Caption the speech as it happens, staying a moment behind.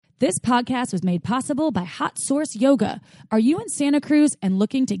This podcast was made possible by Hot Source Yoga. Are you in Santa Cruz and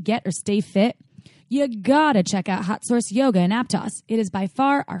looking to get or stay fit? You gotta check out Hot Source Yoga in Aptos. It is by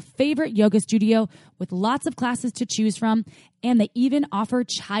far our favorite yoga studio with lots of classes to choose from, and they even offer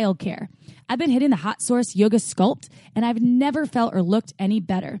childcare. I've been hitting the Hot Source Yoga Sculpt, and I've never felt or looked any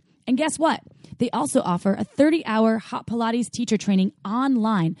better. And guess what? They also offer a 30-hour Hot Pilates teacher training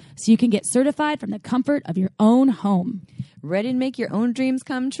online so you can get certified from the comfort of your own home. Ready to make your own dreams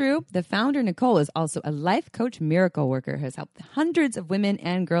come true? The founder, Nicole, is also a life coach miracle worker who has helped hundreds of women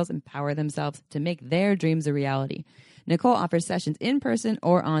and girls empower themselves to make their dreams a reality. Nicole offers sessions in person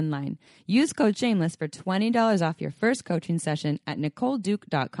or online. Use code SHAMELESS for $20 off your first coaching session at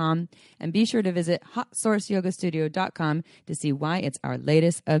NicoleDuke.com, and be sure to visit HotSourceYogaStudio.com to see why it's our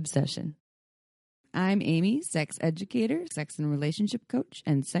latest obsession. I'm Amy, sex educator, sex and relationship coach,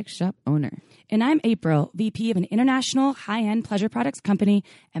 and sex shop owner. And I'm April, VP of an international high-end pleasure products company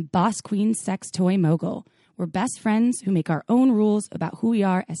and boss queen sex toy mogul. We're best friends who make our own rules about who we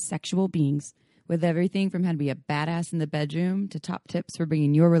are as sexual beings. With everything from how to be a badass in the bedroom to top tips for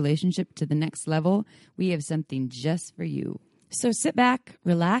bringing your relationship to the next level, we have something just for you. So sit back,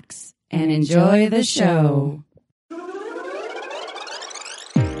 relax, and enjoy the show.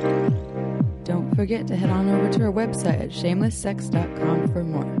 Don't forget to head on over to our website at shamelesssex.com for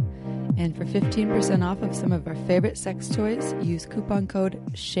more. And for 15% off of some of our favorite sex toys, use coupon code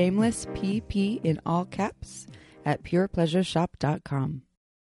SHAMELESSPP in all caps at purepleasureshop.com.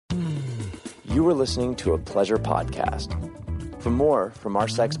 You are listening to a pleasure podcast. For more from our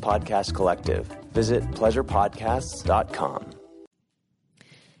sex podcast collective, visit pleasurepodcasts.com.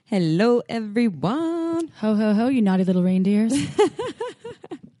 Hello, everyone. Ho, ho, ho, you naughty little reindeers.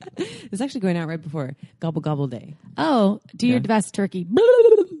 It's actually going out right before Gobble Gobble Day. Oh, do your best, turkey.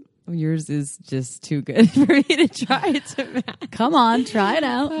 Yours is just too good for me to try to match. Come on, try it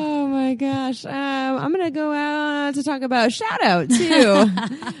out. Oh my gosh. I'm going to go out to talk about shout out too.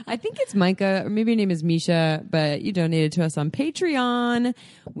 I think it's Micah, or maybe your name is Misha, but you donated to us on Patreon.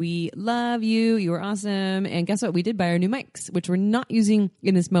 We love you. You were awesome. And guess what? We did buy our new mics, which we're not using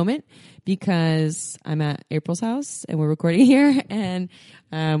in this moment because I'm at April's house and we're recording here, and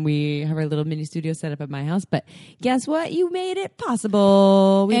we have our little mini studio set up at my house. But guess what? You made it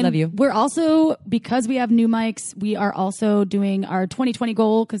possible. We love you. We're also, because we have new mics, we are also doing our 2020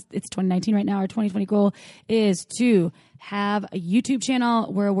 goal, because it's 2019 right now. Our 2020 goal is to have a YouTube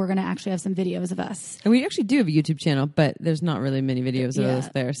channel where we're going to actually have some videos of us. And we actually do have a YouTube channel, but there's not really many videos of us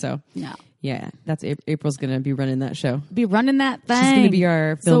there. So no. Yeah, that's April's going to be running that show. Be running that thing. She's going to be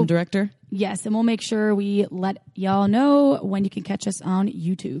our film director. Yes, and we'll make sure we let y'all know when you can catch us on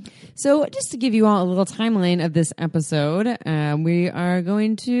YouTube. So just to give you all a little timeline of this episode, we are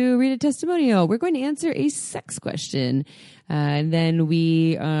going to read a testimonial. We're going to answer a sex question. And then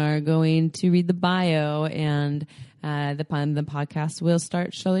we are going to read the bio, and the podcast will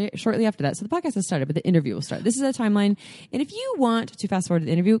start shortly after that. So the podcast has started, but the interview will start. This is a timeline. And if you want to fast forward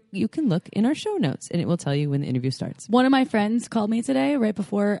the interview, you can look in our show notes, and it will tell you when the interview starts. One of my friends called me today, right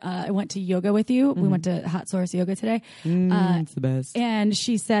before I went to yoga with you. Mm-hmm. We went to Hot Source Yoga today. It's the best. And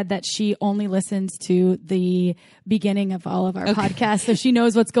she said that she only listens to the beginning of all of our podcasts, so she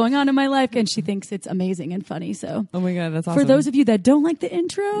knows what's going on in my life, and she thinks it's amazing and funny. So, oh my God, that's awesome. For those of you that don't like the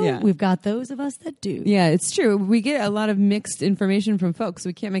intro, we've got those of us that do. Yeah, it's true. We get a lot of mixed information from folks.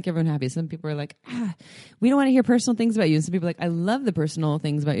 We can't make everyone happy. Some people are like, we don't want to hear personal things about you. And some people are like, I love the personal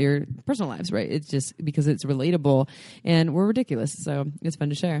things about your personal lives, right? It's just because it's relatable, and we're ridiculous. So it's fun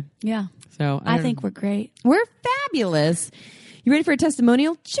to share. Yeah. So I think we're great. We're fabulous. You ready for a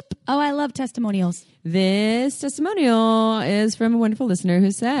testimonial? Chip. Oh, I love testimonials. This testimonial is from a wonderful listener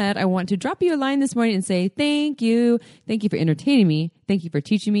who said, I want to drop you a line this morning and say thank you. Thank you for entertaining me. Thank you for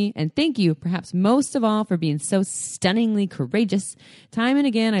teaching me. And thank you, perhaps most of all, for being so stunningly courageous. Time and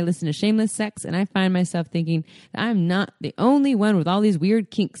again, I listen to Shameless Sex, and I find myself thinking that I'm not the only one with all these weird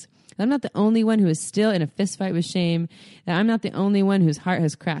kinks. I'm not the only one who is still in a fist fight with shame, that I'm not the only one whose heart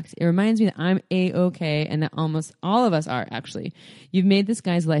has cracked. It reminds me that I'm A-okay, and that almost all of us are, actually. You've made this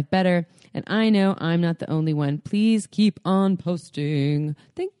guy's life better, and I know I'm not the only one. Please keep on posting.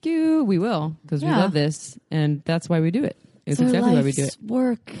 Thank you. We will, because we love this, and that's why we do it. It's exactly why we do it.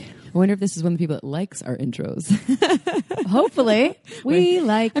 Work. I wonder if this is one of the people that likes our intros. Hopefully. We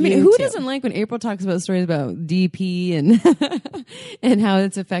like I mean, you who too. doesn't like when April talks about stories about DP and and how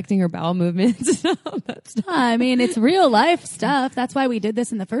it's affecting her bowel movements and all that stuff? I mean, it's real life stuff. That's why we did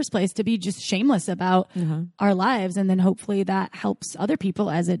this in the first place, to be just shameless about our lives. And then hopefully that helps other people,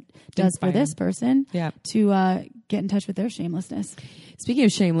 as it does for this person, to get in touch with their shamelessness. Speaking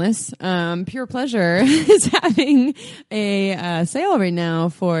of shameless, Pure Pleasure is having a sale right now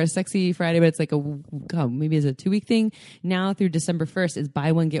for Sexy Friday, but it's like maybe it's a 2-week thing. Now through December 1st is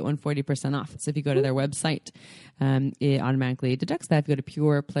buy one, get one 40% off. So if you go to their website, it automatically deducts that. If you go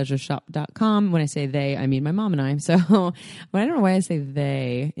to purepleasureshop.com, when I say they, I mean my mom and I. So well, I don't know why I say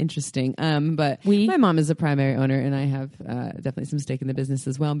they. Interesting. But my mom is a primary owner, and I have definitely some stake in the business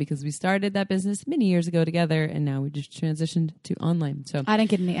as well, because we started that business many years ago together, and now we just transitioned to online. So I didn't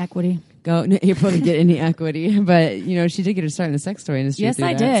get any equity. You probably get any equity, but she did get her start in the sex toy industry. Yes,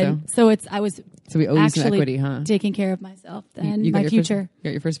 I did. So I was we owe you some equity, huh? Taking care of myself then. You my future. You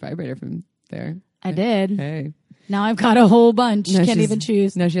got your first vibrator from there. I did. Hey. Now I've got a whole bunch. Can't even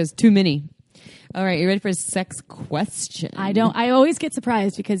choose. No, she has too many. All right, you ready for a sex question? I don't. I always get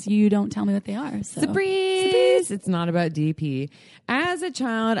surprised because you don't tell me what they are. So. Surprise! It's not about DP. As a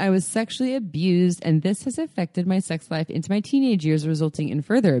child, I was sexually abused, and this has affected my sex life into my teenage years, resulting in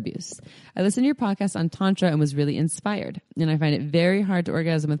further abuse. I listened to your podcast on Tantra and was really inspired, and I find it very hard to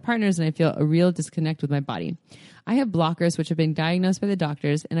orgasm with partners, and I feel a real disconnect with my body. I have blockers, which have been diagnosed by the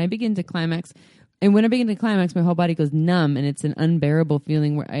doctors, and I begin to climax. And when I begin to climax, my whole body goes numb, and it's an unbearable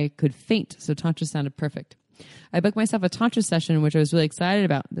feeling where I could faint. So Tantra sounded perfect. I booked myself a Tantra session, which I was really excited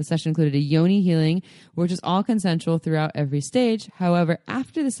about. The session included a yoni healing, which was all consensual throughout every stage. However,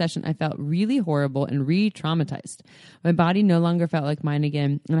 after the session, I felt really horrible and re-traumatized. My body no longer felt like mine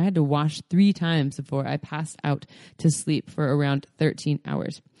again, and I had to wash 3 times before I passed out to sleep for around 13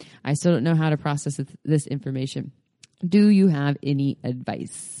 hours. I still don't know how to process this information. Do you have any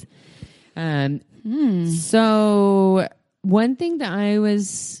advice? So one thing that I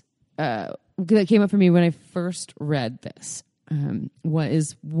was, that came up for me when I first read this, you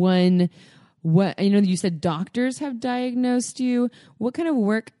said doctors have diagnosed you. What kind of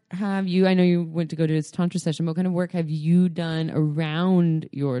work have you, I know you went to go to this Tantra session, what kind of work have you done around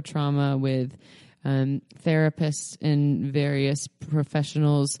your trauma with, therapists and various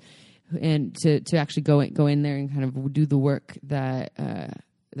professionals, and to actually go in there and kind of do the work that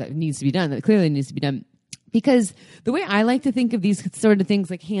needs to be done, that clearly needs to be done? Because the way I like to think of these sort of things,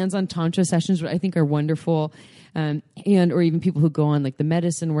 like hands-on Tantra sessions, what I think are wonderful, or even people who go on like the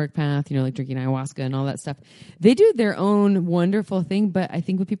medicine work path, like drinking ayahuasca and all that stuff, they do their own wonderful thing. But I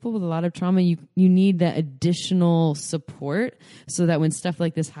think with people with a lot of trauma, you need that additional support so that when stuff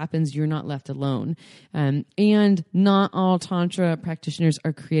like this happens, you're not left alone. And not all Tantra practitioners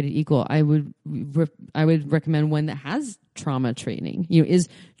are created equal. I would recommend one that has trauma training, is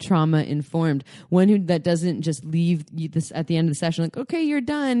trauma informed, one that doesn't just leave this at the end of the session like, okay, you're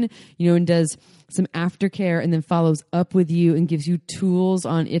done, and does some aftercare and then follows up with you and gives you tools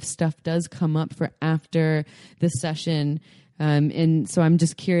on if stuff does come up for after the session. And so I'm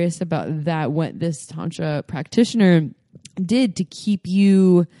just curious about that, what this Tantra practitioner did to keep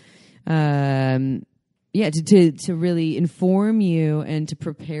you to really inform you and to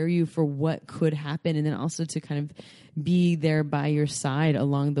prepare you for what could happen, and then also to kind of be there by your side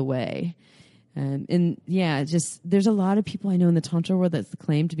along the way. There's a lot of people I know in the Tantra world that's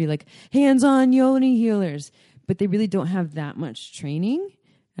claimed to be like hands-on yoni healers, but they really don't have that much training.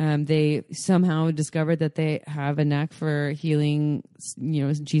 They somehow discovered that they have a knack for healing,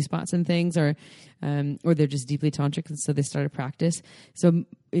 G-spots and things, or they're just deeply tantric, and so they start a practice. So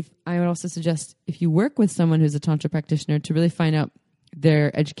I would also suggest, if you work with someone who's a Tantra practitioner, to really find out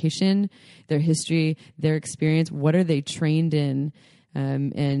their education, their history, their experience, what are they trained in,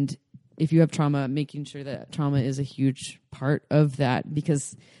 and if you have trauma, making sure that trauma is a huge part of that,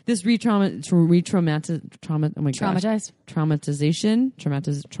 because this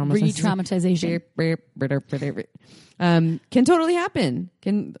re-traumatization, can totally happen,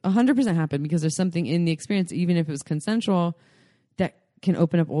 can 100% happen, because there's something in the experience, even if it was consensual, that can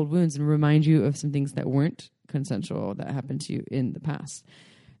open up old wounds and remind you of some things that weren't consensual that happened to you in the past.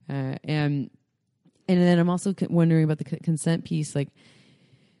 And then I'm also wondering about the consent piece, like,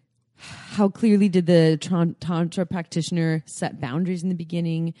 how clearly did the Tantra practitioner set boundaries in the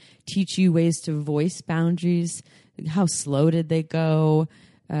beginning, teach you ways to voice boundaries? How slow did they go?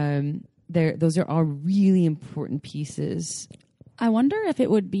 Those are all really important pieces. I wonder if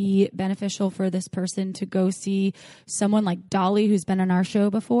it would be beneficial for this person to go see someone like Dolly, who's been on our show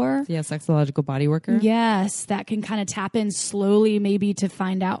before. Yeah, sexological body worker. Yes, that can kind of tap in slowly, maybe to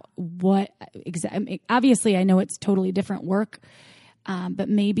find out what exactly. Obviously, I know it's totally different work. But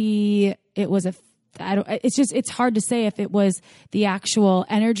maybe it was it's hard to say if it was the actual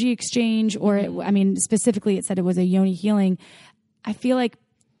energy exchange or specifically it said it was a yoni healing. I feel like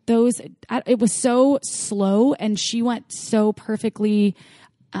it was so slow, and she went so perfectly,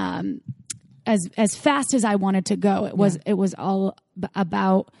 as fast as I wanted to go. It was all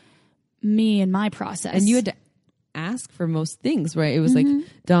about me and my process. And you had to ask for most things, right? It was like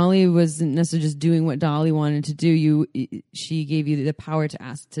Dolly wasn't necessarily just doing what Dolly wanted to do. She gave you the power to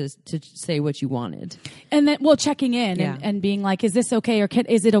ask to say what you wanted, and then checking in and being like, is this okay, or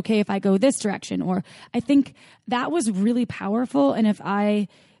is it okay if I go this direction? Or I think that was really powerful. And if I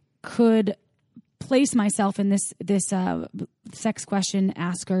could place myself in this sex question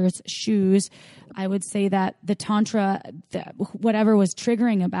asker's shoes, I would say that the Tantra, whatever was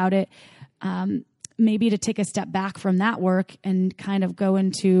triggering about it, maybe to take a step back from that work and kind of go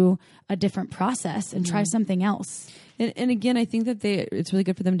into a different process and try something else. And again, I think that it's really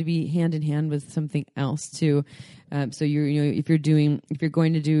good for them to be hand in hand with something else too. So if you're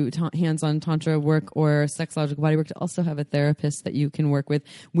going to do hands-on Tantra work or sexological body work, to also have a therapist that you can work with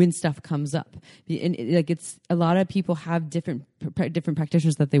when stuff comes up. And it's a lot of people have different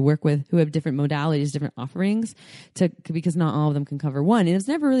practitioners that they work with who have different modalities, different offerings, because not all of them can cover one. And it's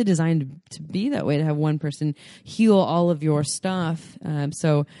never really designed to be that way, to have one person heal all of your stuff.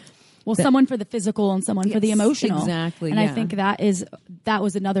 Someone for the physical and someone for the emotional. Exactly. And I think that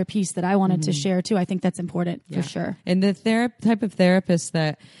was another piece that I wanted to share too. I think that's important for sure. And the type of therapists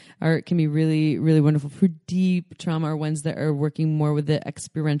that can be really, really wonderful for deep trauma are ones that are working more with the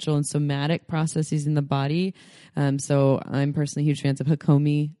experiential and somatic processes in the body. So I'm personally huge fans of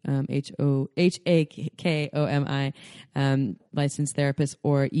Hakomi, Hakomi, licensed therapist,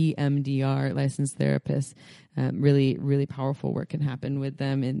 or EMDR, licensed therapist. Really, really powerful work can happen with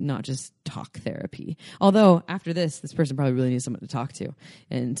them, and not just talk therapy. Although after this person probably really needs someone to talk to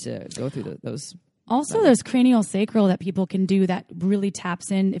and to go through those. Also, there's cranial sacral that people can do that really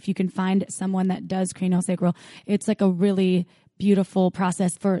taps in. If you can find someone that does cranial sacral, it's like a really beautiful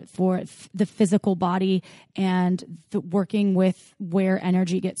process for the physical body and working with where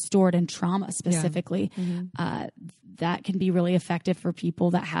energy gets stored in trauma specifically. Yeah. That can be really effective for people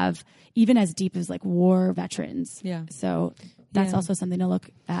that have even as deep as like war veterans. Yeah. So that's also something to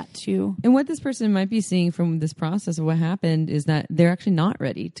look at too. And what this person might be seeing from this process of what happened is that they're actually not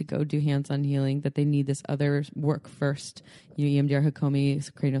ready to go do hands-on healing, that they need this other work first. EMDR,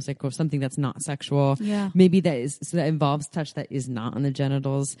 Hakomi, craniosacral, something that's not sexual. Yeah. Maybe that involves touch that is not on the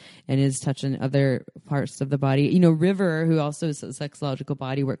genitals and is touching other parts of the body. River, who also is sexological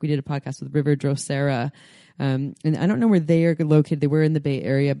body work. We did a podcast with River Drosera. And I don't know where they are located. They were in the Bay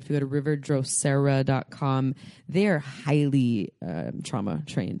Area, but if you go to riverdrosera.com, they are highly trauma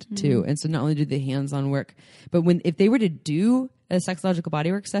trained too. And so not only do they hands-on work, but if they were to do a sexological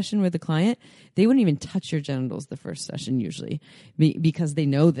bodywork session with a client, they wouldn't even touch your genitals the first session usually, because they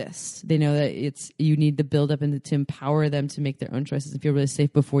know this. They know that you need to build up and to empower them to make their own choices and feel really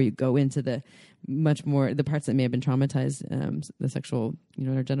safe before you go into the much more the parts that may have been traumatized, the sexual,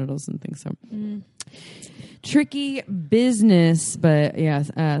 our genitals and things. So tricky business, but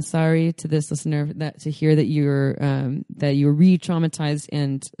sorry to this listener to hear that you're re-traumatized,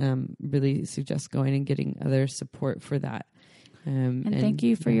 and really suggest going and getting other support for that. And thank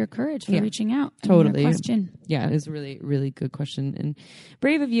you for your courage for reaching out. Totally. Your question. Yeah, it was a really, really good question and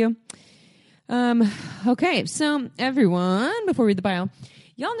brave of you. Okay, so everyone, before we read the bio,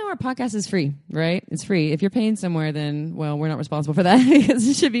 y'all know our podcast is free, right? It's free. If you're paying somewhere, then, well, we're not responsible for that because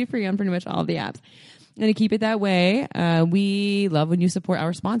it should be free on pretty much all of the apps. And to keep it that way, we love when you support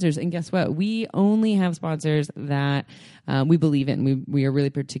our sponsors. And guess what? We only have sponsors that we believe in. We are really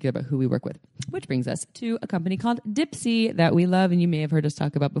particular about who we work with, which brings us to a company called Dipsea that we love, and you may have heard us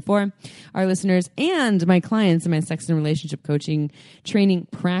talk about before. Our listeners and my clients in my sex and relationship coaching training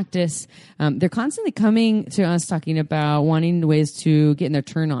practice, they're constantly coming to us talking about wanting ways to get in their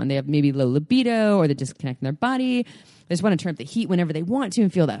turn on. They have maybe low libido, or they're disconnecting their body. They just want to turn up the heat whenever they want to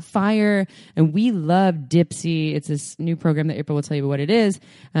and feel that fire. And we love Dipsea. It's this new program that April will tell you what it is.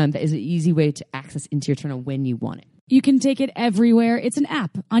 That is an easy way to access into your turn on when you want it. You can take it everywhere. It's an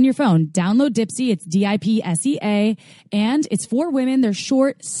app on your phone. Download Dipsea. It's Dipsea. And it's for women. They're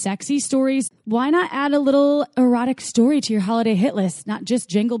short, sexy stories. Why not add a little erotic story to your holiday hit list? Not just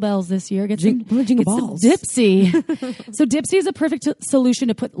Jingle Bells this year. Get some balls. Dipsea. So Dipsea is a perfect solution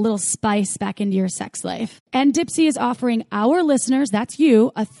to put a little spice back into your sex life. And Dipsea is offering our listeners, that's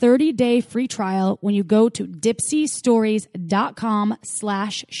you, a 30-day free trial when you go to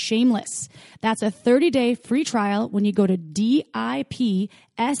dipseastories.com/shameless. That's a 30-day free trial when you go to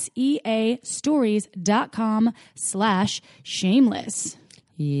DIPSEAstories.com/shameless.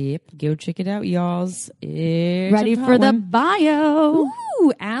 Yep. Go check it out, y'alls. Ready for the bio.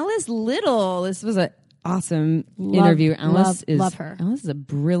 Ooh, Alice Little. This was an awesome interview. Alice love her. Alice is a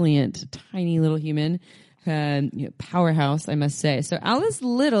brilliant, tiny little human. powerhouse, I must say. So Alice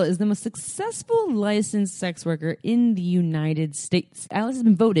Little is the most successful licensed sex worker in the United States. Alice has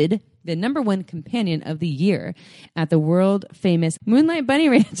been voted the #1 companion of the year at the world famous Moonlight Bunny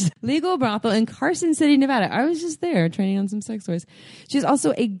Ranch legal brothel in Carson City, Nevada. I was just there training on some sex toys. She's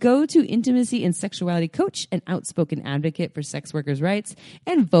also a go-to intimacy and sexuality coach, an outspoken advocate for sex workers' rights,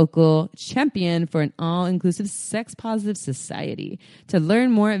 and vocal champion for an all-inclusive sex-positive society. To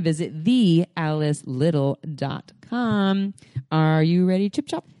learn more, visit thealicelittle.com. Are you ready, Chip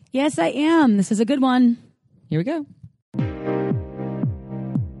Chop? Yes, I am. This is a good one. Here we go.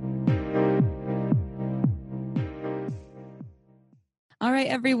 All right,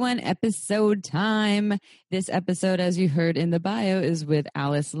 everyone, episode time. This episode, as you heard in the bio, is with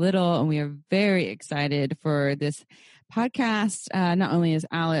Alice Little, and we are very excited for this podcast. Not only is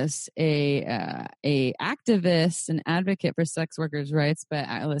Alice a activist and advocate for sex workers' rights, but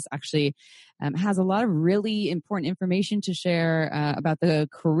Alice actually has a lot of really important information to share about the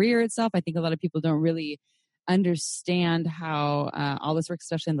career itself. I think a lot of people don't really understand how all this works,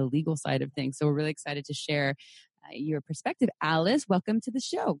 especially on the legal side of things. So we're really excited to share your perspective. Alice, welcome to the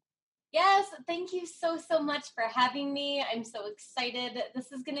show. Yes, thank you so much for having me. I'm so excited.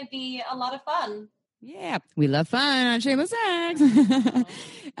 This is going to be a lot of fun. Yeah, we love fun on Shameless Sex.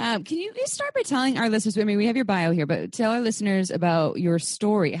 Can you start by telling our listeners, I mean, we have your bio here, but tell our listeners about your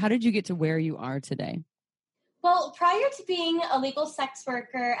story. How did you get to where you are today? Well, prior to being a legal sex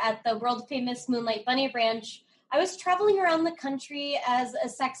worker at the world famous Moonlight Bunny Ranch, I was traveling around the country as a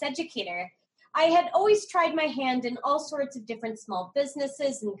sex educator. I had always tried my hand in all sorts of different small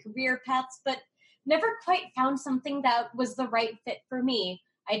businesses and career paths, but never quite found something that was the right fit for me.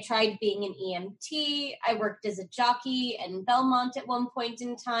 I tried being an EMT. I worked as a jockey in Belmont at one point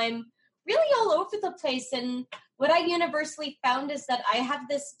in time, really all over the place. And what I universally found is that I have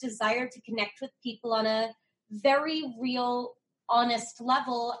this desire to connect with people on a very real, honest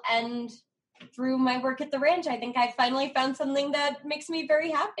level. And through my work at the ranch, I think I finally found something that makes me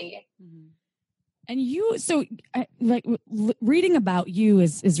very happy. Mm-hmm. And you, so reading about you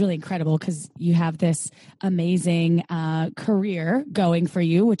is really incredible because you have this amazing career going for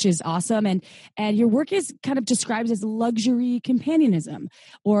you, which is awesome. And your work is kind of described as luxury companionism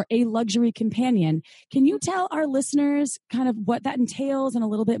or a luxury companion. Can you tell our listeners kind of what that entails and a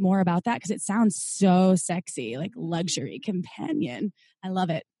little bit more about that? Because it sounds so sexy, like luxury companion. I love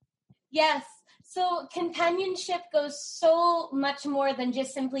it. Yes. So companionship goes so much more than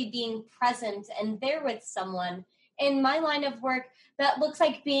just simply being present and there with someone. In my line of work, that looks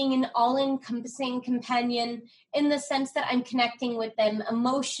like being an all-encompassing companion in the sense that I'm connecting with them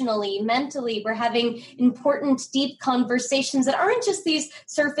emotionally, mentally. We're having important, deep conversations that aren't just these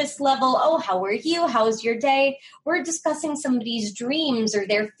surface level, oh, how are you? How's your day? We're discussing somebody's dreams or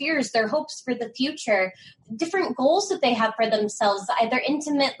their fears, their hopes for the future, different goals that they have for themselves, either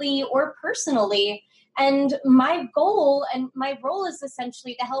intimately or personally. And my goal and my role is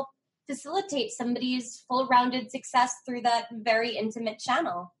essentially to help facilitate somebody's full-rounded success through that very intimate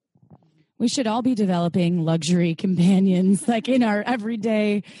channel. We should all be developing luxury companions like in our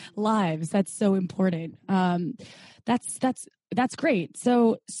everyday lives. That's so important. That's great.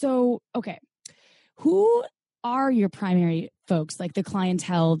 So okay. Who are your primary folks, like the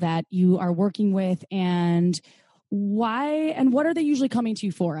clientele that you are working with, and why, and what are they usually coming to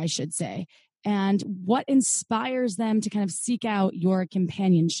you for, I should say? And what inspires them to kind of seek out your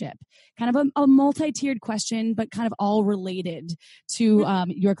companionship? Kind of a multi-tiered question, but kind of all related to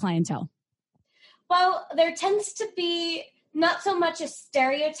your clientele. Well, there tends to be not so much a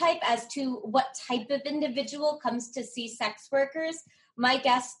stereotype as to what type of individual comes to see sex workers. My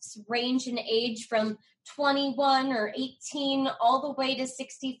guests range in age from 21 or 18 all the way to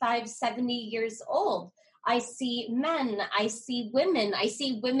 65, 70 years old. I see men, I see women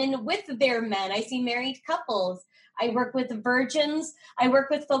with their men, I see married couples. I work with virgins. I work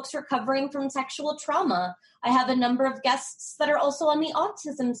with folks recovering from sexual trauma. I have a number of guests that are also on the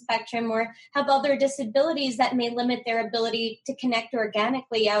autism spectrum or have other disabilities that may limit their ability to connect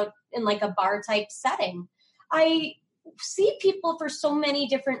organically out in like a bar type setting. I see people for so many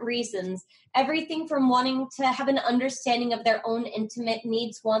different reasons, everything from wanting to have an understanding of their own intimate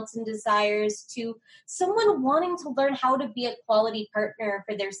needs, wants, and desires to someone wanting to learn how to be a quality partner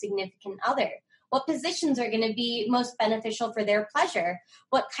for their significant other. What positions are going to be most beneficial for their pleasure?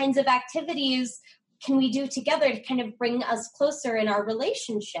 What kinds of activities can we do together to kind of bring us closer in our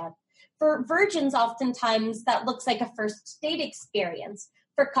relationship? For virgins, oftentimes that looks like a first date experience.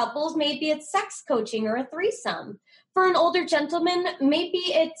 For couples, maybe it's sex coaching or a threesome. For an older gentleman, maybe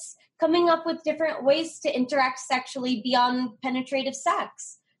it's coming up with different ways to interact sexually beyond penetrative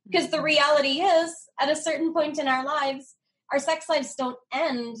sex. Because the reality is, at a certain point in our lives, our sex lives don't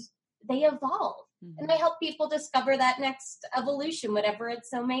end, they evolve. Mm-hmm. And I help people discover that next evolution, whatever it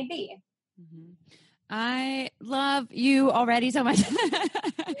so may be. Mm-hmm. I love you already so much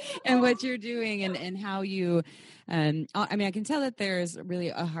and what you're doing and how you, I mean, I can tell that there's really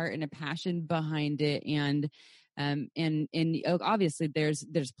a heart and a passion behind it. And obviously there's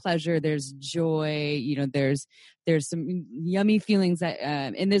pleasure, there's joy, you know, there's some yummy feelings that,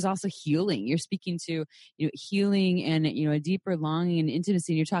 and there's also healing. You're speaking to, you know, healing and, you know, a deeper longing and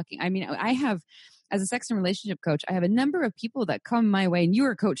intimacy. And you're talking, I mean, I have, as a sex and relationship coach, I have a number of people that come my way, and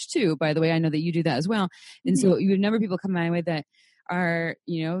you're a coach too, by the way. I know that you do that as well. And so you have a number of people come my way that are,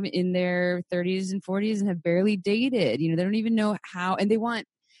 you know, in their 30s and 40s and have barely dated. You know, they don't even know how, and they want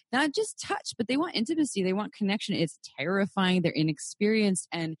not just touch, but they want intimacy. They want connection. It's terrifying. They're inexperienced.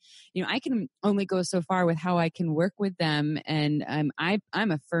 And, you know, I can only go so far with how I can work with them. And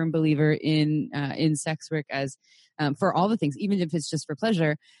I'm a firm believer in sex work as, for all the things, even if it's just for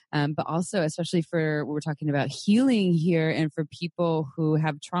pleasure, but also especially for what we're talking about healing here, and for people who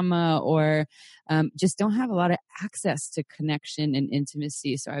have trauma or just don't have a lot of access to connection and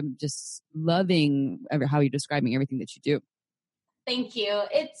intimacy. So I'm just loving how you're describing everything that you do. Thank you.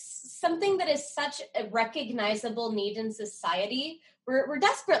 It's something that is such a recognizable need in society. We're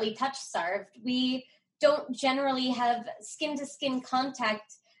desperately touch-starved. We don't generally have skin-to-skin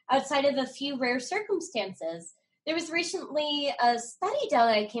contact outside of a few rare circumstances. There was recently a study that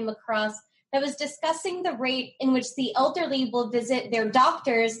I came across that was discussing the rate in which the elderly will visit their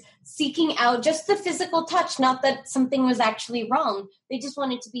doctors seeking out just the physical touch, not that something was actually wrong. They just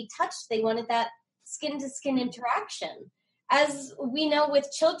wanted to be touched. They wanted that skin-to-skin interaction. As we know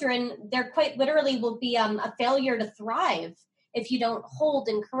with children, there quite literally will be a failure to thrive if you don't hold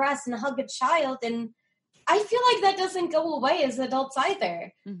and caress and hug a child. And I feel like that doesn't go away as adults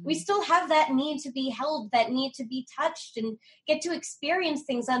either. Mm-hmm. We still have that need to be held, that need to be touched and get to experience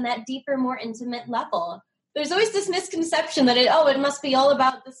things on that deeper, more intimate level. There's always this misconception that it must be all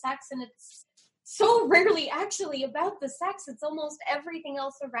about the sex, and it's so rarely actually about the sex. It's almost everything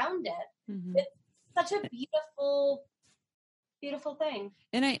else around it. Mm-hmm. It's such a beautiful thing.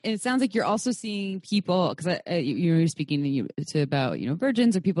 And it sounds like you're also seeing people, because you're speaking to about, you know,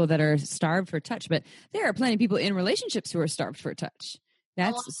 virgins or people that are starved for touch, but there are plenty of people in relationships who are starved for touch.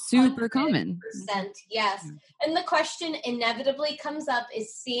 That's super common. Yes. And the question inevitably comes up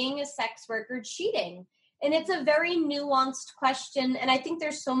is seeing a sex worker cheating. And it's a very nuanced question. And I think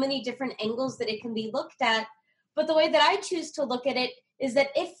there's so many different angles that it can be looked at. But the way that I choose to look at it is that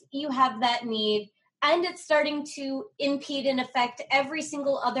if you have that need, and it's starting to impede and affect every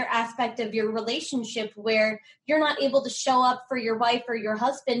single other aspect of your relationship, where you're not able to show up for your wife or your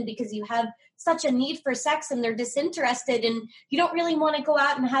husband because you have such a need for sex and they're disinterested and you don't really want to go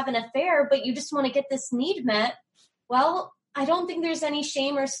out and have an affair, but you just want to get this need met. Well, I don't think there's any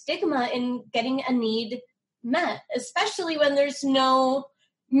shame or stigma in getting a need met, especially when there's no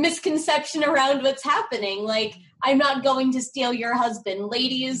misconception around what's happening. Like, I'm not going to steal your husband.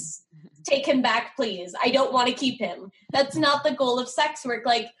 Ladies, take him back, please. I don't want to keep him. That's not the goal of sex work.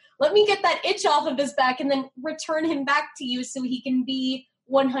 Like, let me get that itch off of his back and then return him back to you so he can be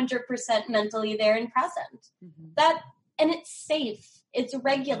 100% mentally there and present. Mm-hmm. And it's safe. It's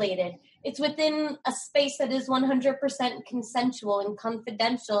regulated. It's within a space that is 100% consensual and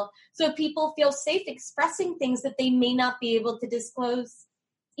confidential. So people feel safe expressing things that they may not be able to disclose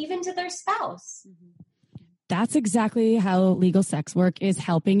even to their spouse. Mm-hmm. That's exactly how legal sex work is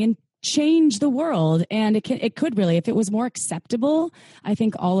helping and change the world. And it could really, if it was more acceptable, I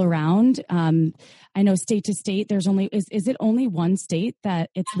think all around. I know state to state, there's only, is it only one state that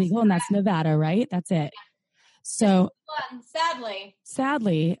it's legal, and that's Nevada, right? That's it. So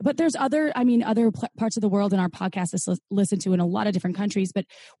sadly, but there's other parts of the world in our podcast is listened to in a lot of different countries, but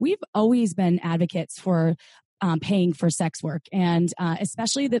we've always been advocates for paying for sex work. And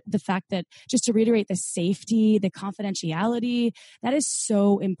especially the fact that, just to reiterate, the safety, the confidentiality, that is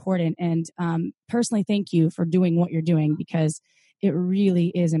so important. And personally, thank you for doing what you're doing, because it really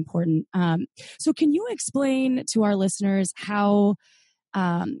is important. So can you explain to our listeners how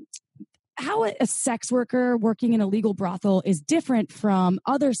a sex worker working in a legal brothel is different from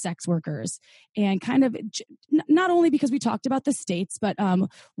other sex workers, and kind of not only because we talked about the states, but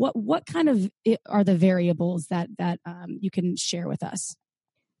what kind of are the variables that you can share with us?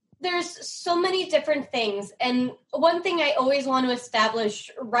 There's so many different things. And one thing I always want to establish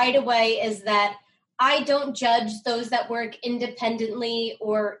right away is that I don't judge those that work independently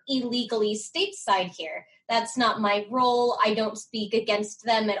or illegally stateside here. That's not my role. I don't speak against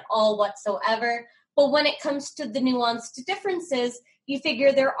them at all whatsoever. But when it comes to the nuanced differences, you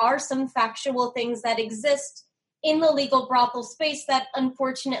figure there are some factual things that exist in the legal brothel space that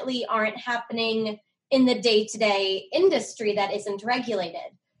unfortunately aren't happening in the day-to-day industry that isn't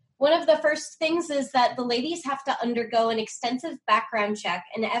regulated. One of the first things is that the ladies have to undergo an extensive background check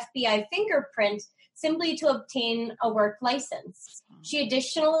and FBI fingerprint simply to obtain a work license. She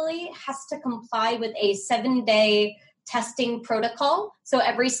additionally has to comply with a 7-day testing protocol. So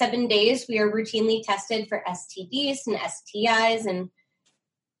every 7 days, we are routinely tested for STDs and STIs, and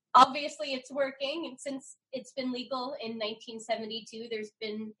obviously it's working. And since it's been legal in 1972, there's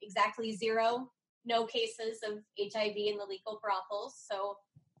been exactly no cases of HIV in the legal brothels. So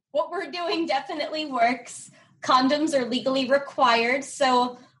what we're doing definitely works. Condoms are legally required.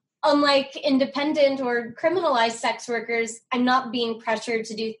 So unlike independent or criminalized sex workers, I'm not being pressured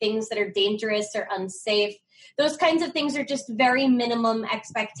to do things that are dangerous or unsafe. Those kinds of things are just very minimum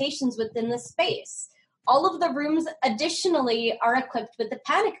expectations within the space. All of the rooms additionally are equipped with the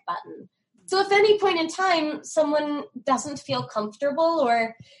panic button. So if at any point in time someone doesn't feel comfortable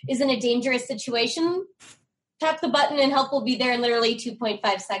or is in a dangerous situation, tap the button and help will be there in literally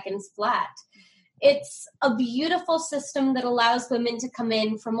 2.5 seconds flat. It's a beautiful system that allows women to come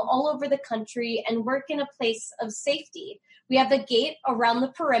in from all over the country and work in a place of safety. We have a gate around the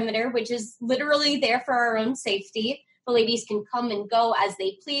perimeter, which is literally there for our own safety. The ladies can come and go as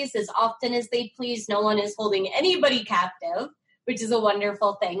they please, as often as they please. No one is holding anybody captive, which is a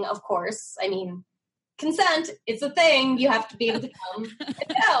wonderful thing, of course. I mean, consent, it's a thing. You have to be able to come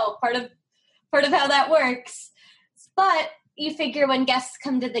and go. Part of how that works. But you figure when guests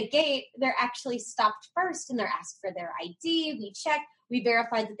come to the gate, they're actually stopped first and they're asked for their ID. We check, we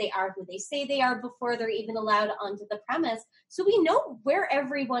verify that they are who they say they are before they're even allowed onto the premise. So we know where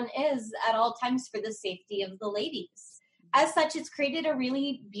everyone is at all times for the safety of the ladies. As such, it's created a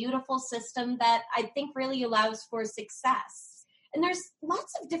really beautiful system that I think really allows for success. And there's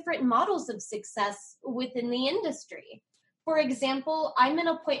lots of different models of success within the industry. For example, I'm an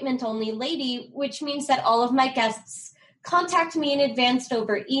appointment-only lady, which means that all of my guests contact me in advance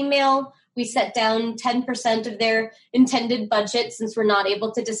over email. We set down 10% of their intended budget since we're not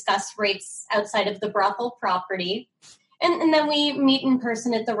able to discuss rates outside of the brothel property. And then we meet in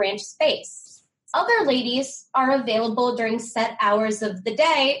person at the ranch space. Other ladies are available during set hours of the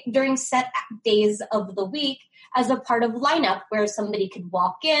day, during set days of the week, as a part of lineup where somebody could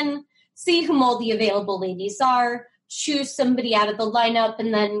walk in, see whom all the available ladies are, choose somebody out of the lineup,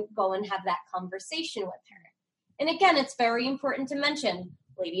 and then go and have that conversation with her. And again, it's very important to mention,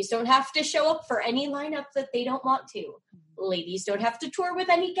 ladies don't have to show up for any lineup that they don't want to. Ladies don't have to tour with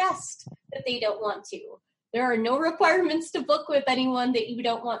any guest that they don't want to. There are no requirements to book with anyone that you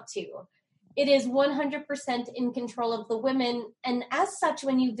don't want to. It is 100% in control of the women. And as such,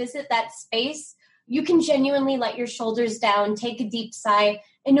 when you visit that space, you can genuinely let your shoulders down, take a deep sigh,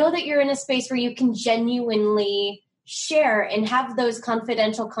 and know that you're in a space where you can genuinely share and have those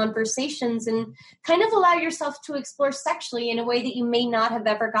confidential conversations and kind of allow yourself to explore sexually in a way that you may not have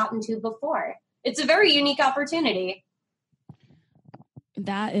ever gotten to before. It's a very unique opportunity.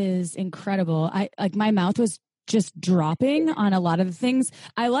 That is incredible. My mouth was just dropping on a lot of the things.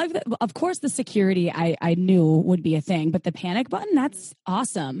 I love that. Of course, the security I knew would be a thing, but the panic button, that's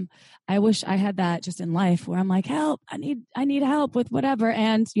awesome. I wish I had that just in life where I'm like, help, I need help with whatever.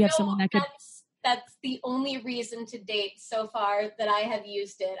 And you have someone that could. That's the only reason to date so far that I have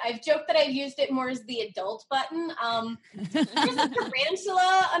used it. I've joked that I've used it more as the adult button. There's a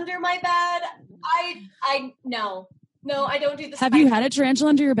tarantula under my bed. No, I don't do the Have you had a tarantula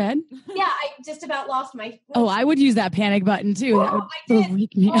under your bed? Yeah, I just about lost my... Oh, I would use that panic button too. That would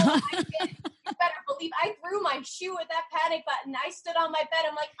freak me out. I did. You better believe I threw my shoe at that panic button. I stood on my bed.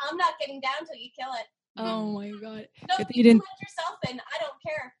 I'm like, I'm not getting down till you kill it. Oh my God. Nope, you didn't let yourself in. I don't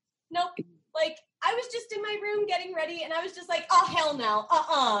care. Nope. Like, I was just in my room getting ready, and I was just like, oh, hell no.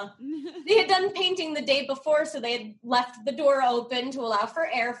 They had done painting the day before, so they had left the door open to allow for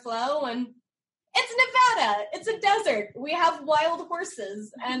airflow, and it's Nevada. It's a desert. We have wild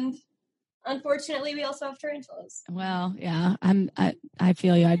horses, and unfortunately, we also have tarantulas. Well, yeah, I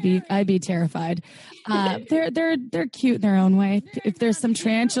feel you. I'd be terrified. They're cute in their own way. If there's some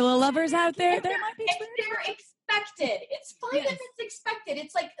tarantula lovers out there, there might be. They're expected. It's fine if it's expected.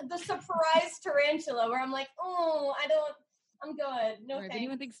 It's like the surprise tarantula where I'm like, oh, I'm good. No, thanks. If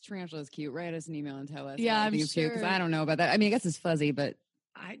anyone thinks tarantula is cute, write us an email and tell us. Yeah, I'm sure. Because I don't know about that. I mean, I guess it's fuzzy, but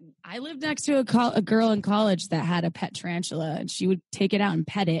I lived next to a girl in college that had a pet tarantula, and she would take it out and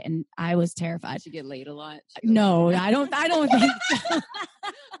pet it, and I was terrified. Did she get laid a lot? No, I don't think so.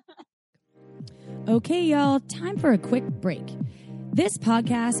 Okay, y'all, time for a quick break. This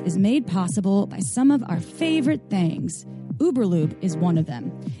podcast is made possible by some of our favorite things: Uberlube is one of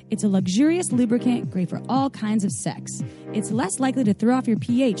them. It's a luxurious lubricant great for all kinds of sex. It's less likely to throw off your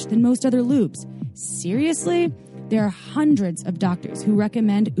pH than most other lubes. Seriously? There are hundreds of doctors who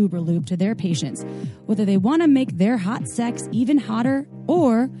recommend Uberlube to their patients, whether they want to make their hot sex even hotter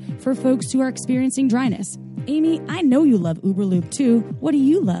or for folks who are experiencing dryness. Amy, I know you love Uberlube too. What do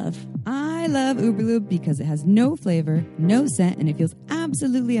you love? I love Uberlube because it has no flavor, no scent, and it feels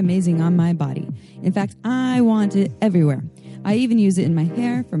absolutely amazing on my body. In fact, I want it everywhere. I even use it in my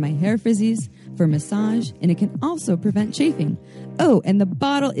hair for my hair frizzies, for massage, and it can also prevent chafing. Oh, and the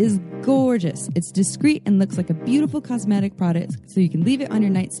bottle is gorgeous. It's discreet and looks like a beautiful cosmetic product, so you can leave it on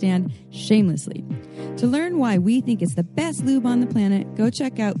your nightstand shamelessly. To learn why we think it's the best lube on the planet, go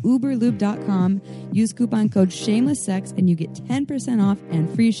check out uberlube.com. Use coupon code SHAMELESSSEX and you get 10% off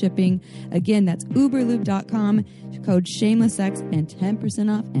and free shipping. Again, that's uberlube.com, code SHAMELESSSEX and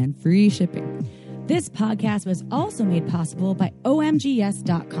 10% off and free shipping. This podcast was also made possible by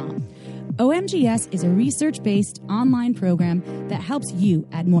OMGYes.com. OMGYes is a research-based online program that helps you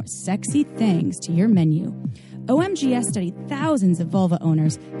add more sexy things to your menu. OMGYes studied thousands of vulva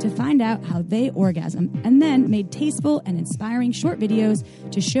owners to find out how they orgasm and then made tasteful and inspiring short videos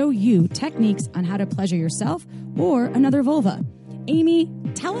to show you techniques on how to pleasure yourself or another vulva. Amy,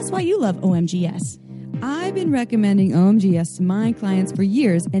 tell us why you love OMGYes. I've been recommending OMGYes to my clients for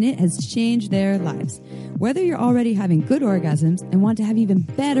years, and it has changed their lives. Whether you're already having good orgasms and want to have even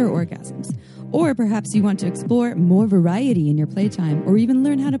better orgasms, or perhaps you want to explore more variety in your playtime, or even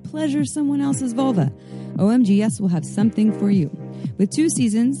learn how to pleasure someone else's vulva, OMGYes will have something for you. With 2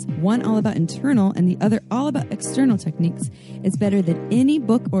 seasons, one all about internal and the other all about external techniques, it's better than any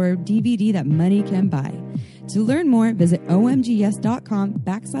book or DVD that money can buy. To learn more, visit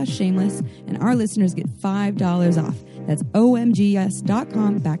omgyes.com/shameless, and our listeners get $5 off. That's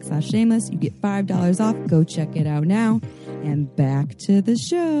omgyes.com/shameless. You get $5 off. Go check it out now. And back to the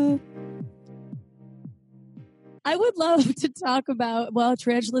show. I would love to talk about, well,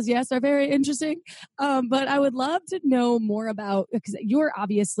 tarantulas, yes, are very interesting, but I would love to know more about, because you're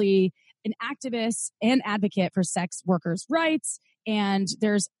obviously an activist and advocate for sex workers' rights, and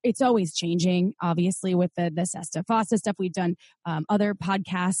it's always changing, obviously, with the SESTA FOSTA stuff. We've done other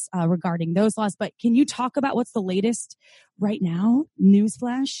podcasts regarding those laws, but can you talk about what's the latest right now,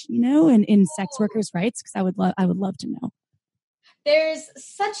 newsflash, in sex workers' rights? Because I would love to know. There's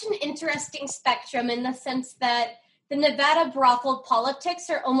such an interesting spectrum in the sense that the Nevada brothel politics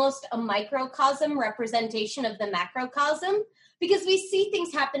are almost a microcosm representation of the macrocosm, because we see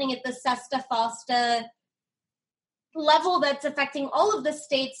things happening at the SESTA FOSTA level that's affecting all of the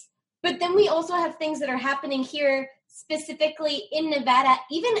states, but then we also have things that are happening here specifically in Nevada,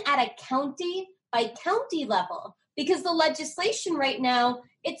 even at a county by county level, because the legislation right now,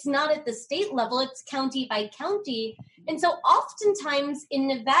 it's not at the state level, it's county by county. And so oftentimes in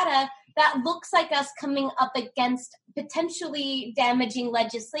Nevada, that looks like us coming up against potentially damaging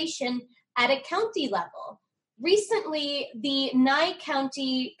legislation at a county level. Recently, the Nye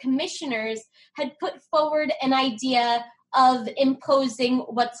County commissioners had put forward an idea of imposing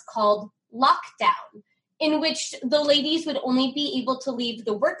what's called lockdown, in which the ladies would only be able to leave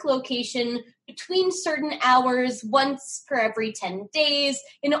the work location between certain hours once per every 10 days,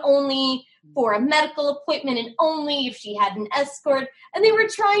 and only for a medical appointment, and only if she had an escort. And they were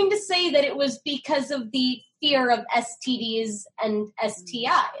trying to say that it was because of the fear of STDs and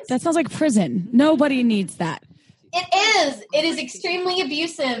STIs. That sounds like prison. Nobody needs that. It is extremely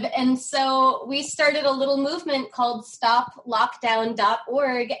abusive. And so we started a little movement called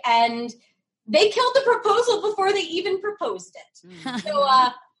stoplockdown.org, and they killed the proposal before they even proposed it. So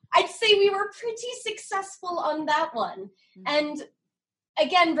I'd say we were pretty successful on that one. And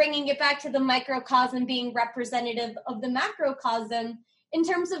again, bringing it back to the microcosm being representative of the macrocosm, in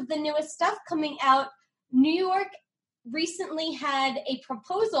terms of the newest stuff coming out, New York recently had a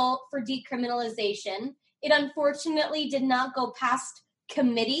proposal for decriminalization. It unfortunately did not go past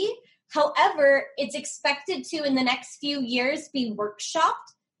committee. However, it's expected to, in the next few years, be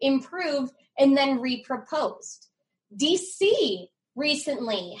workshopped, improved, and then reproposed. DC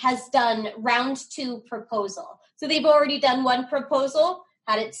recently has done round 2 proposal. So they've already done one proposal,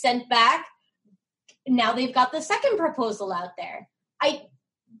 had it sent back. Now they've got the second proposal out there. I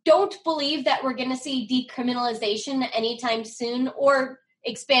don't believe that we're going to see decriminalization anytime soon, or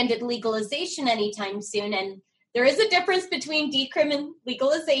expanded legalization anytime soon. And there is a difference between decrim and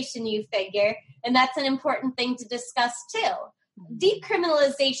legalization, you figure, and that's an important thing to discuss too.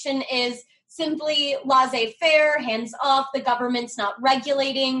 Decriminalization is simply laissez-faire, hands off, the government's not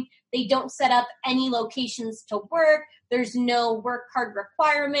regulating, they don't set up any locations to work, there's no work card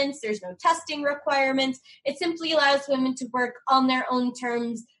requirements, there's no testing requirements. It simply allows women to work on their own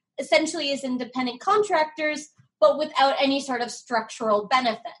terms, essentially as independent contractors, but without any sort of structural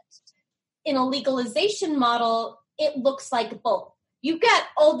benefit. In a legalization model, it looks like both. You get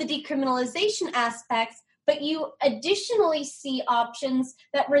all the decriminalization aspects, but you additionally see options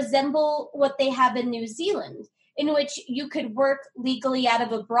that resemble what they have in New Zealand, in which you could work legally out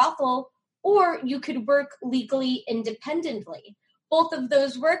of a brothel or you could work legally independently. Both of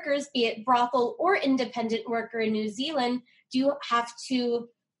those workers, be it brothel or independent worker in New Zealand, do have to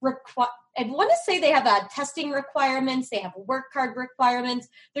I want to say they have testing requirements, they have work card requirements.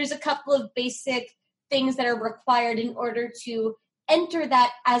 There's a couple of basic things that are required in order to enter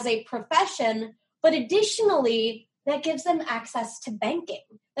that as a profession, but additionally, that gives them access to banking,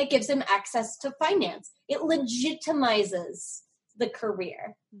 that gives them access to finance. It legitimizes the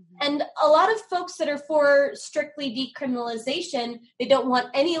career. And a lot of folks that are for strictly decriminalization, they don't want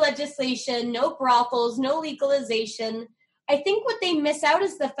any legislation, no brothels, no legalization. I think what they miss out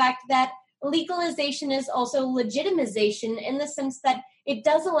is the fact that legalization is also legitimization in the sense that it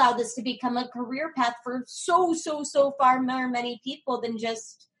does allow this to become a career path for so far more many people than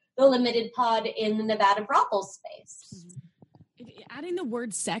just the limited pod in the Nevada brothel space. Adding the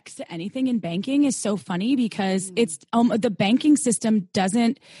word sex to anything in banking is so funny because it's the banking system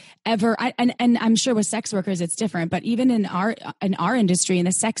doesn't ever and I'm sure with sex workers it's different, but even in our industry, in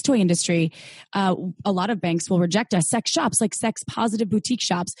the sex toy industry, a lot of banks will reject us. Sex shops, like sex positive boutique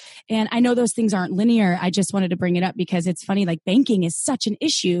shops, and I know those things aren't linear. I just wanted to bring it up because it's funny. Like banking is such an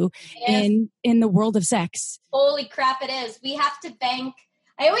issue in the world of sex. Holy crap, it is. We have to bank.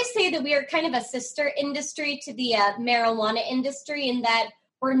 I always say that we are kind of a sister industry to the marijuana industry in that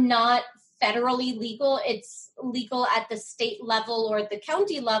we're not federally legal. It's legal at the state level or the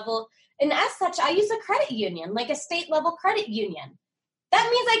county level. And as such, I use a credit union, like a state level credit union. That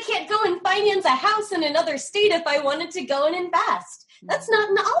means I can't go and finance a house in another state if I wanted to go and invest. That's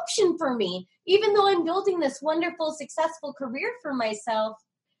not an option for me. Even though I'm building this wonderful, successful career for myself,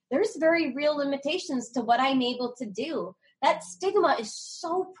 there's very real limitations to what I'm able to do. That stigma is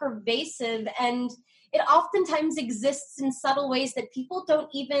so pervasive, and it oftentimes exists in subtle ways that people don't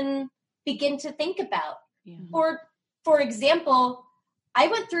even begin to think about. Yeah. For example, I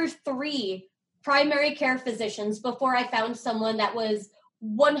went through 3 primary care physicians before I found someone that was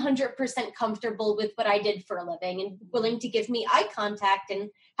 100% comfortable with what I did for a living and willing to give me eye contact and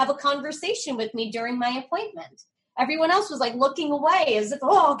have a conversation with me during my appointment. Everyone else was like looking away as if,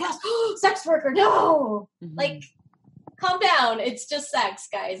 oh gosh, sex worker, no! Mm-hmm. Like, calm down. It's just sex,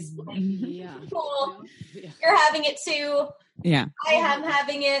 guys. Yeah. Cool. Yeah. You're having it too. Yeah. I am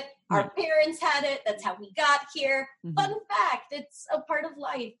having it. Our parents had it. That's how we got here. Mm-hmm. Fun fact. It's a part of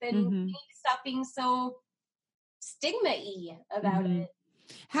life. And stop being so stigma-y about it.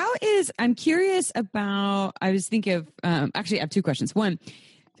 I'm curious about, I was thinking of, actually I have 2 questions. One,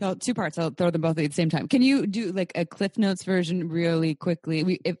 2 parts. I'll throw them both at the same time. Can you do like a Cliff Notes version really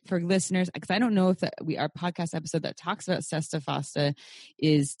quickly for listeners? Because I don't know if our podcast episode that talks about Sesta Fosta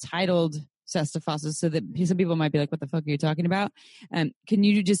is titled Sesta Fosta, so that some people might be like, what the fuck are you talking about? Can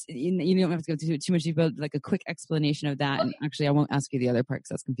you just, you don't have to go too much detail, like a quick explanation of that. Okay. And actually, I won't ask you the other part because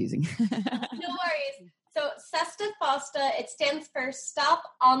that's confusing. No worries. So Sesta Fosta, it stands for Stop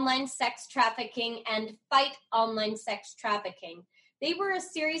Online Sex Trafficking and Fight Online Sex Trafficking. They were a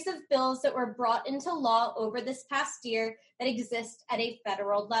series of bills that were brought into law over this past year that exist at a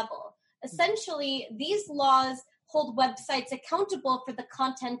federal level. Essentially, these laws hold websites accountable for the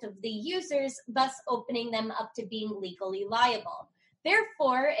content of the users, thus opening them up to being legally liable.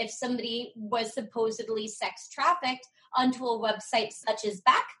 Therefore, if somebody was supposedly sex trafficked onto a website such as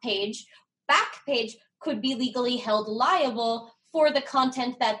Backpage could be legally held liable for the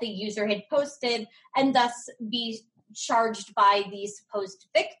content that the user had posted and thus be charged by the supposed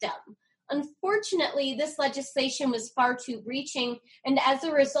victim. Unfortunately, this legislation was far too reaching, and as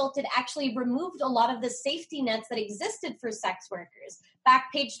a result, it actually removed a lot of the safety nets that existed for sex workers.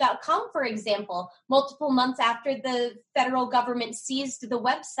 Backpage.com, for example, multiple months after the federal government seized the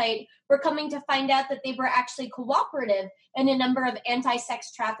website, we're coming to find out that they were actually cooperative in a number of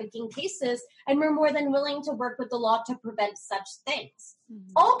anti-sex trafficking cases and were more than willing to work with the law to prevent such things.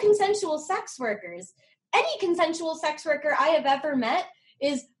 Mm-hmm. All consensual sex workers, any consensual sex worker I have ever met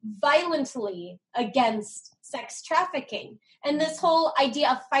is violently against sex trafficking. And this whole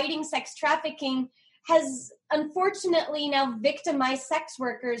idea of fighting sex trafficking has unfortunately now victimized sex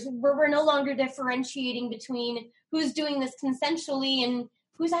workers, where we're no longer differentiating between who's doing this consensually and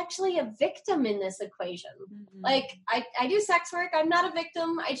who's actually a victim in this equation. Mm-hmm. Like, I do sex work. I'm not a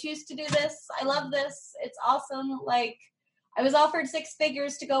victim. I choose to do this. I love this. It's awesome. Like, I was offered 6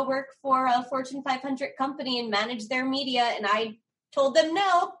 figures to go work for a Fortune 500 company and manage their media, and I told them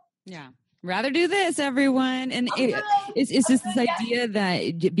no. Yeah. Rather do this, everyone. And it's just this idea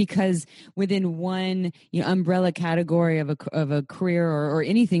that because within one umbrella category of a career or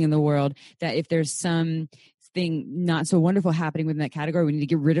anything in the world, that if there's something not so wonderful happening within that category, we need to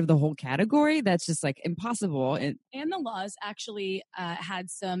get rid of the whole category. That's just like impossible. And the laws actually had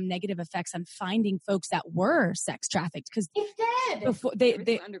some negative effects on finding folks that were sex trafficked, because it did. Before they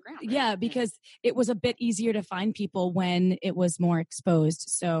underground. Right? Yeah, because it was a bit easier to find people when it was more exposed.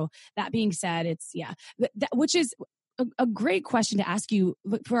 So that being said, it's which is a great question to ask you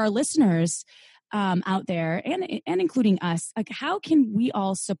for our listeners out there, and including us. Like, how can we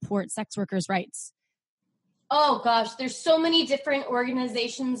all support sex workers' rights? Oh gosh, there's so many different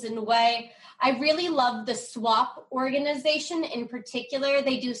organizations in the way. I really love the SWAP organization in particular.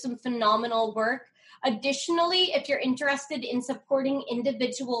 They do some phenomenal work. Additionally, if you're interested in supporting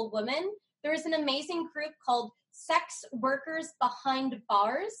individual women, there is an amazing group called Sex Workers Behind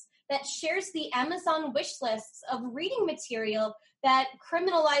Bars that shares the Amazon wish lists of reading material that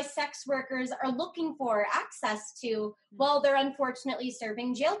criminalized sex workers are looking for access to while they're unfortunately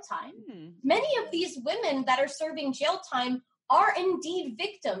serving jail time. Many of these women that are serving jail time are indeed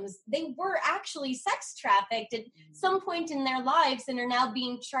victims. They were actually sex trafficked at some point in their lives and are now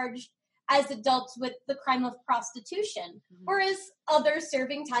being charged as adults with the crime of prostitution. Whereas others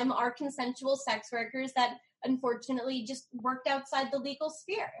serving time are consensual sex workers that unfortunately just worked outside the legal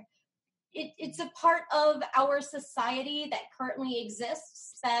sphere. It's a part of our society that currently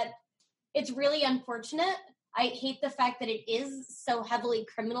exists that it's really unfortunate. I hate the fact that it is so heavily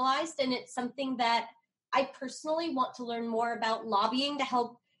criminalized, and it's something that I personally want to learn more about, lobbying to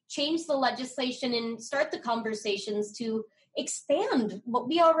help change the legislation and start the conversations to expand what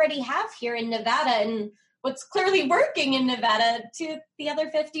we already have here in Nevada and what's clearly working in Nevada to the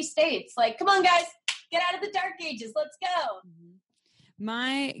other 50 states. Like, come on, guys, get out of the dark ages. Let's go.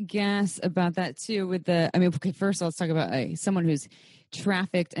 My guess about that too, first let's talk about someone who's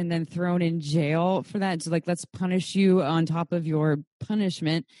trafficked and then thrown in jail for that. So, like, let's punish you on top of your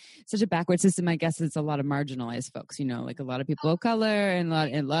punishment. Such a backward system. I guess it's a lot of marginalized folks, like a lot of people of color and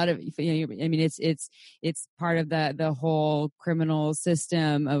a lot of, it's part of the whole criminal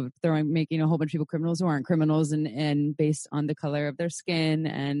system of making a whole bunch of people criminals who aren't criminals and based on the color of their skin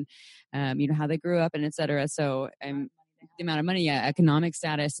and, how they grew up and et cetera. So the amount of money, economic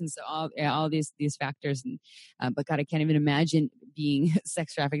status, and so all these factors. And but God, I can't even imagine being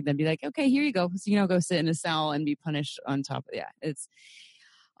sex trafficked. Then be like, okay, here you go. So, go sit in a cell and be punished on top of that. It's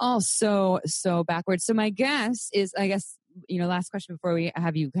all so backwards. So my guess is, last question before we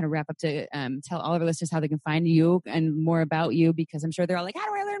have you kind of wrap up, to tell all of our listeners how they can find you and more about you, because I'm sure they're all like, how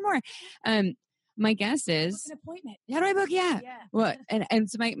do I learn more? My guess is book an appointment. How do I book? Yeah. Well, and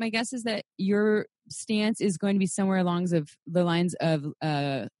so my guess is that your stance is going to be somewhere along the lines of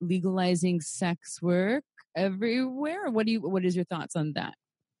legalizing sex work everywhere. What is your thoughts on that?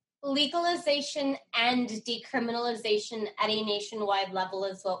 Legalization and decriminalization at a nationwide level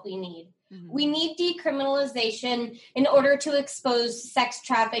is what we need. We need decriminalization in order to expose sex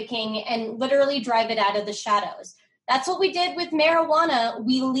trafficking and literally drive it out of the shadows. That's what we did with marijuana.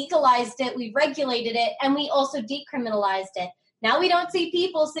 We legalized it, we regulated it, and we also decriminalized it. Now we don't see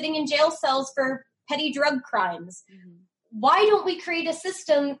people sitting in jail cells for petty drug crimes. Why don't we create a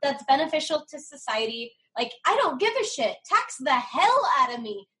system that's beneficial to society? Like, I don't give a shit. Tax the hell out of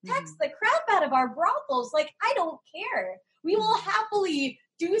me. Tax the crap out of our brothels. Like, I don't care. We will happily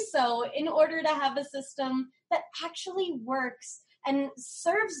do so in order to have a system that actually works and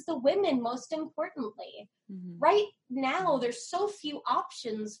serves the women most importantly. Right now, there's so few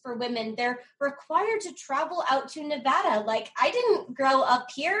options for women. They're required to travel out to Nevada. Like, I didn't grow up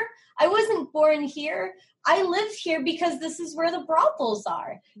here. I wasn't born here. I live here because this is where the brothels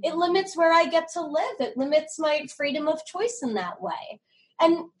are. It limits where I get to live. It limits my freedom of choice in that way.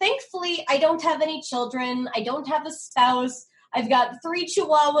 And thankfully, I don't have any children. I don't have a spouse. I've got 3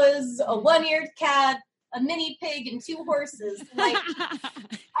 chihuahuas, a 1-eared cat, a mini pig, and 2 horses. Like,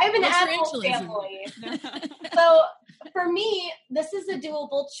 I have an animal family. So for me, this is a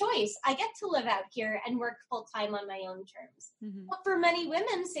doable choice. I get to live out here and work full time on my own terms. But for many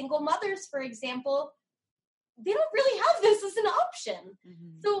women, single mothers, for example, they don't really have this as an option.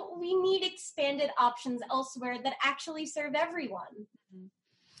 So we need expanded options elsewhere that actually serve everyone.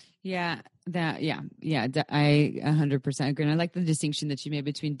 Yeah, I 100% agree. And I like the distinction that you made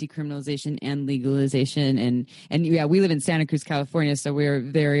between decriminalization and legalization. And yeah, we live in Santa Cruz, California, so we're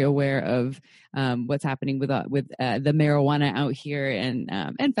very aware of what's happening with the marijuana out here and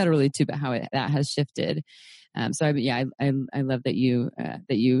federally too, but how that has shifted. So I love that you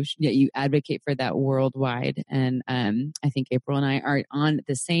advocate for that worldwide, and I think April and I are on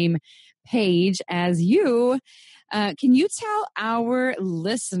the same page as you. Can you tell our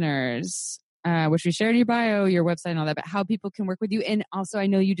listeners, which we shared in your bio, your website, and all that, but how people can work with you? And also, I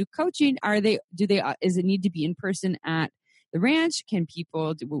know you do coaching. Does it need to be in person at the ranch? Can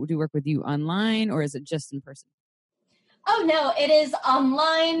people do work with you online, or is it just in person? Oh, no, it is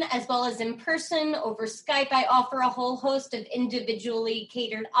online as well as in person over Skype. I offer a whole host of individually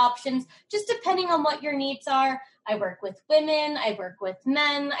catered options, just depending on what your needs are. I work with women, I work with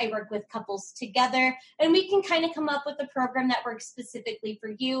men, I work with couples together, and we can kind of come up with a program that works specifically for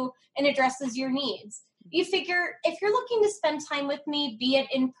you and addresses your needs. You figure if you're looking to spend time with me, be it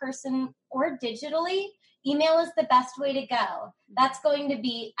in person or digitally, email is the best way to go. That's going to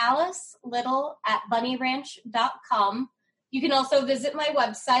be AliceLittle@bunnyranch.com. You can also visit my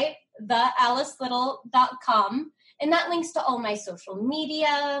website, thealicelittle.com, and that links to all my social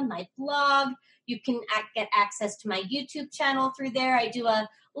media, my blog. You can get access to my YouTube channel through there. I do a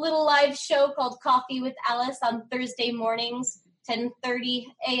little live show called Coffee with Alice on Thursday mornings, 10:30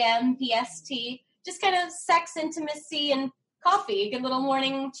 a.m. PST. Just kind of sex, intimacy, and coffee, a good little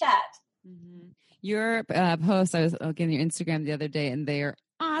morning chat. Mm-hmm. Your posts, I was looking at your Instagram the other day, and they are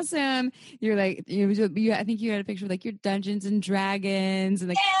awesome. You're like, I think you had a picture of like your Dungeons and Dragons and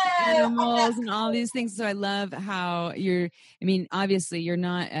like animals and all these things. So I love how obviously you're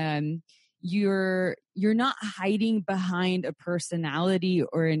not, you're not hiding behind a personality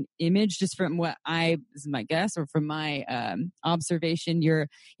or an image. Just from what this is my guess or from my observation,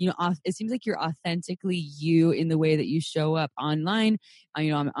 it seems like you're authentically you in the way that you show up online,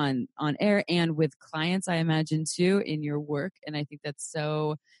 on air and with clients, I imagine too, in your work. And I think that's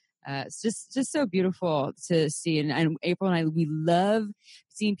so it's just so beautiful to see. And April and I, we love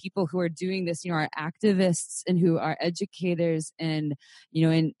seeing people who are doing this, are activists and who are educators and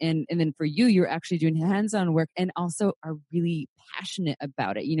then for you, you're actually doing hands-on work and also are really passionate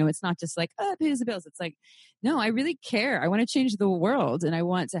about it. It's not just like, oh, pay the bills. It's like, no, I really care. I want to change the world and I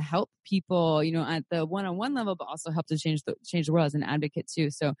want to help people, at the one-on-one level, but also help to change the world as an advocate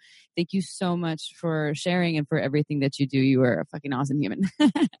too. So thank you so much for sharing and for everything that you do. You are a fucking awesome human.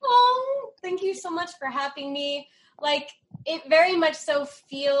 Oh, thank you so much for having me. Like, it very much so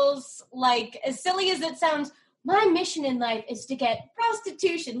feels like, as silly as it sounds, my mission in life is to get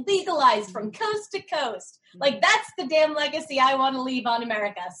prostitution legalized from coast to coast. Like, that's the damn legacy I want to leave on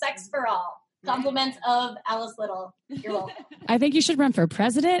America. Sex for all. Compliments of Alice Little. You're welcome. I think you should run for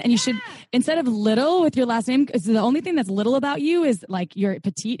president, and you should, instead of Little with your last name, because the only thing that's little about you is like you're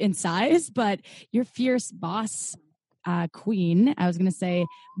petite in size, but you're fierce boss queen. I was going to say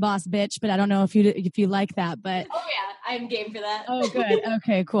boss bitch, but I don't know if you like that, but. Oh yeah, I'm game for that. Oh, good.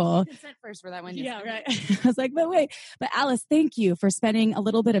 Okay, cool. Consent first for that one. Yeah, right. I was like, but wait. But Alice, thank you for spending a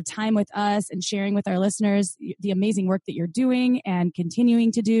little bit of time with us and sharing with our listeners the amazing work that you're doing and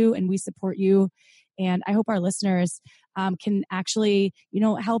continuing to do. And we support you. And I hope our listeners can actually,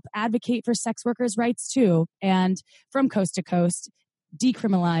 help advocate for sex workers' rights too. And from coast to coast,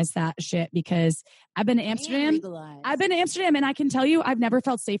 decriminalize that shit, because I've been to Amsterdam. And I can tell you, I've never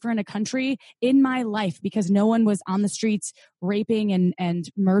felt safer in a country in my life because no one was on the streets raping and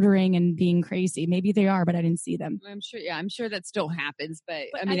murdering and being crazy. Maybe they are, but I didn't see them. I'm sure that still happens, but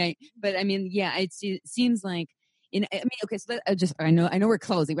it seems like okay, so I know we're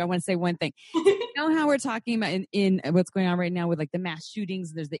closing, but I want to say one thing. You know how we're talking about in what's going on right now with like the mass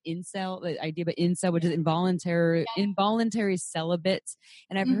shootings, there's the idea of incel, which is involuntary celibate.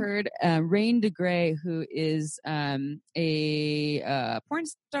 And I've heard Rain DeGray, who is a porn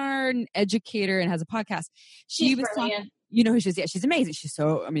star and educator and has a podcast. She was talking. You know who she is? Yeah, she's amazing.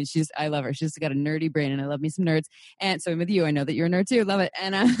 I love her. She's got a nerdy brain, and I love me some nerds. And so with you, I know that you're a nerd too. Love it.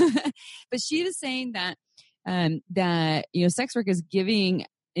 And but she was saying that sex work is giving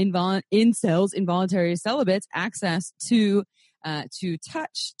incels, involuntary celibates, access to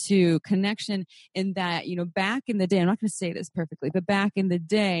touch, to connection, and that, back in the day, I'm not going to say this perfectly, but back in the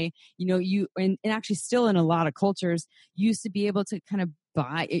day, and actually still in a lot of cultures, used to be able to kind of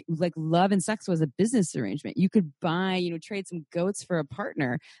buy it, like love and sex was a business arrangement. You could buy, trade some goats for a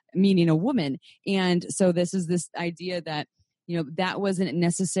partner, meaning a woman. And so this is this idea that that wasn't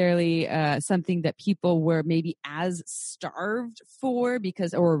necessarily something that people were maybe as starved for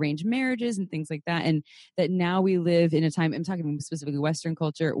or arranged marriages and things like that. And that now we live in a time, I'm talking specifically Western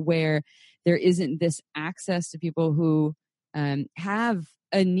culture, where there isn't this access to people who have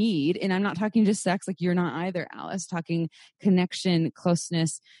a need. And I'm not talking just sex, like you're not either, Alice, talking connection,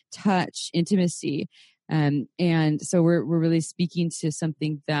 closeness, touch, intimacy. And so we're really speaking to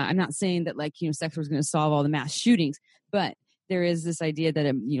something that I'm not saying that sex was going to solve all the mass shootings, but there is this idea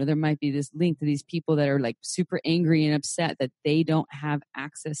that, there might be this link to these people that are like super angry and upset that they don't have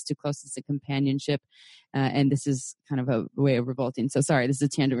access to closeness and companionship. And this is kind of a way of revolting. So sorry, this is a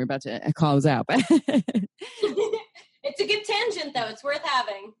tangent we're about to close out. But it's a good tangent, though. It's worth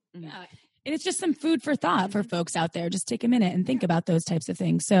having. Yeah. And it's just some food for thought for folks out there. Just take a minute and think about those types of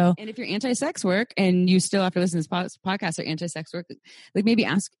things. So, and if you're anti-sex work and you still, after listening to this podcast, are anti-sex work, maybe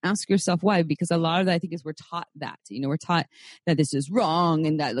ask yourself why, because a lot of that, I think, is we're taught that, we're taught that this is wrong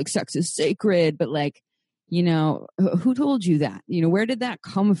and that sex is sacred, but who told you that? Where did that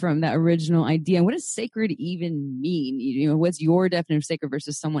come from, that original idea? And what does sacred even mean? What's your definition of sacred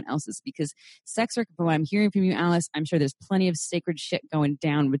versus someone else's? Because sex work, from what I'm hearing from you, Alice, I'm sure there's plenty of sacred shit going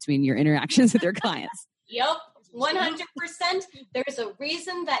down between your interactions with your clients. Yep, 100%. There's a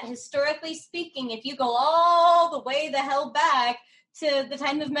reason that, historically speaking, if you go all the way the hell back to the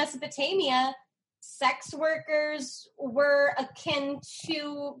time of Mesopotamia, sex workers were akin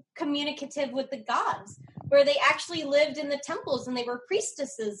to communicative with the gods, where they actually lived in the temples and they were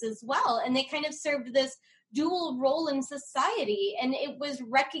priestesses as well. And they kind of served this dual role in society. And it was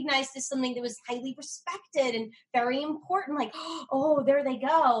recognized as something that was highly respected and very important. Like, oh, there they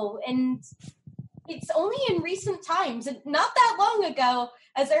go. And it's only in recent times, not that long ago,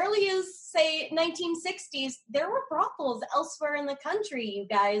 as early as, say, 1960s, there were brothels elsewhere in the country, you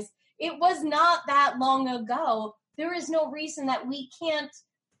guys. It was not that long ago. There is no reason that we can't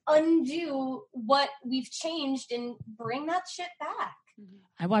undo what we've changed and bring that shit back.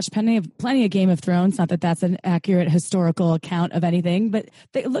 I watched plenty of Game of Thrones. Not that that's an accurate historical account of anything, but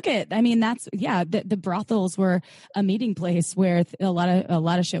the brothels were a meeting place where a lot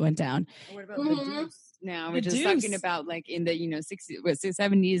of shit went down. What about the Deuce? Now we're just talking about in the 60s,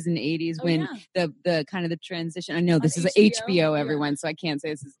 70s and 80s when the kind of the transition. I know this is HBO, everyone, so I can't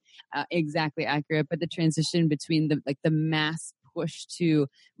say this is exactly accurate, but the transition between the mass push to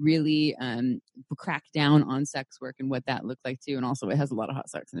really crack down on sex work and what that looked like too, and also it has a lot of hot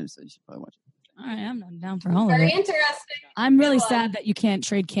sex in it, so you should probably watch it. All right, I'm down for all of it. Very interesting. I'm really sad that you can't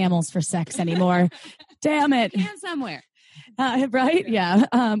trade camels for sex anymore. Damn it. You can somewhere. Right? Yeah.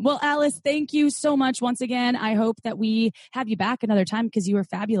 Well, Alice, thank you so much once again. I hope that we have you back another time because you were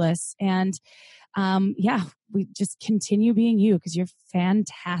fabulous. And we just continue being you because you're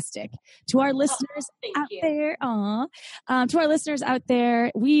fantastic. To our listeners there, to our listeners out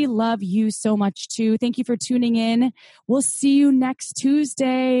there, we love you so much too. Thank you for tuning in. We'll see you next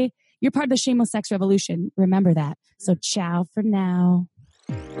Tuesday. You're part of the Shameless Sex Revolution. Remember that. So ciao for now.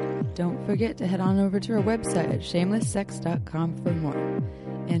 Don't forget to head on over to our website at shamelesssex.com for more.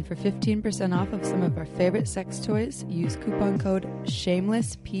 And for 15% off of some of our favorite sex toys, use coupon code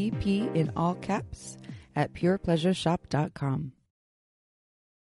SHAMELESSPP in all caps at purepleasureshop.com.